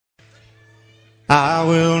I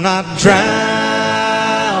will not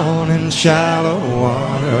drown in shallow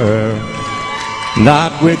water,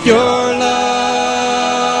 not with your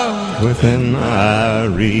love within my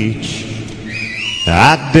reach.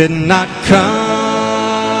 I did not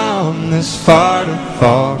come this far to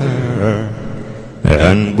falter,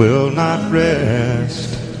 and will not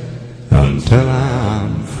rest until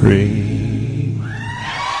I'm free.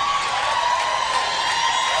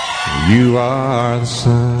 You are the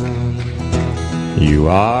sun, you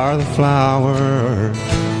are the flower,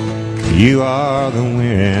 you are the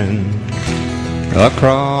wind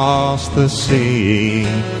across the sea,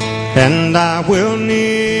 and I will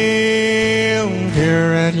kneel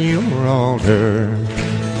here at your altar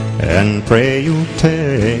and pray you'll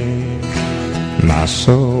take my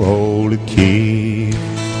soul to keep.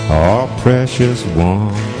 Oh, precious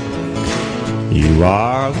one, you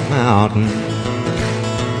are the mountain,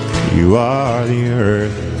 you are the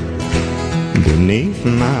earth beneath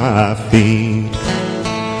my feet.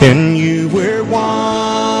 In you we're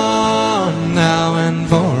one now and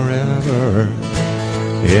forever.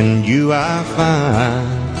 In you I find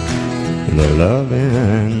the love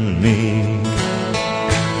in me.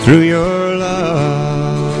 Through your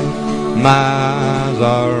love my eyes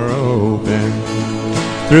are open.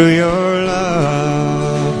 Through your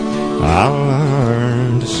love I'll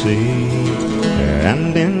learn to see.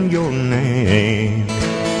 And in your name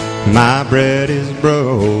my bread is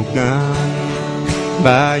broken.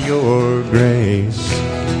 By your grace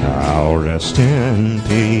I'll rest in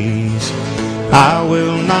peace. I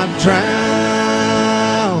will not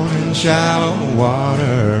drown in shallow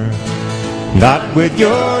water, not with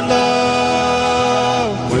your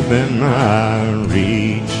love within my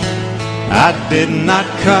reach. I did not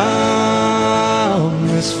come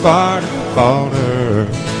this far to falter,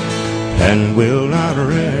 and will not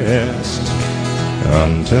rest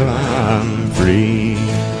until I'm free.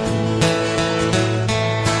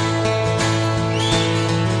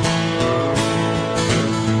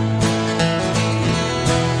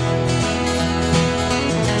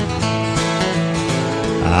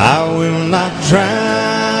 I will not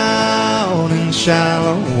drown in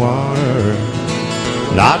shallow water,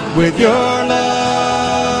 not with your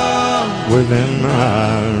love within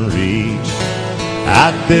my reach.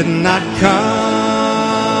 I did not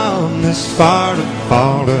come this far to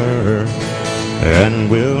falter, and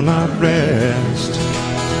will not rest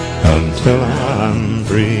until I'm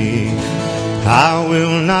free. I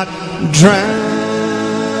will not drown.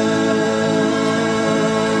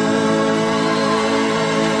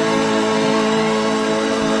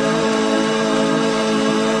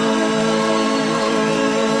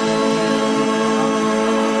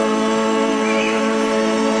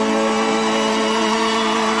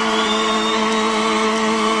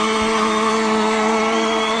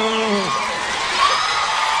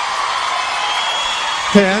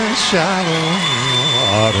 In shallow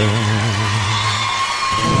water.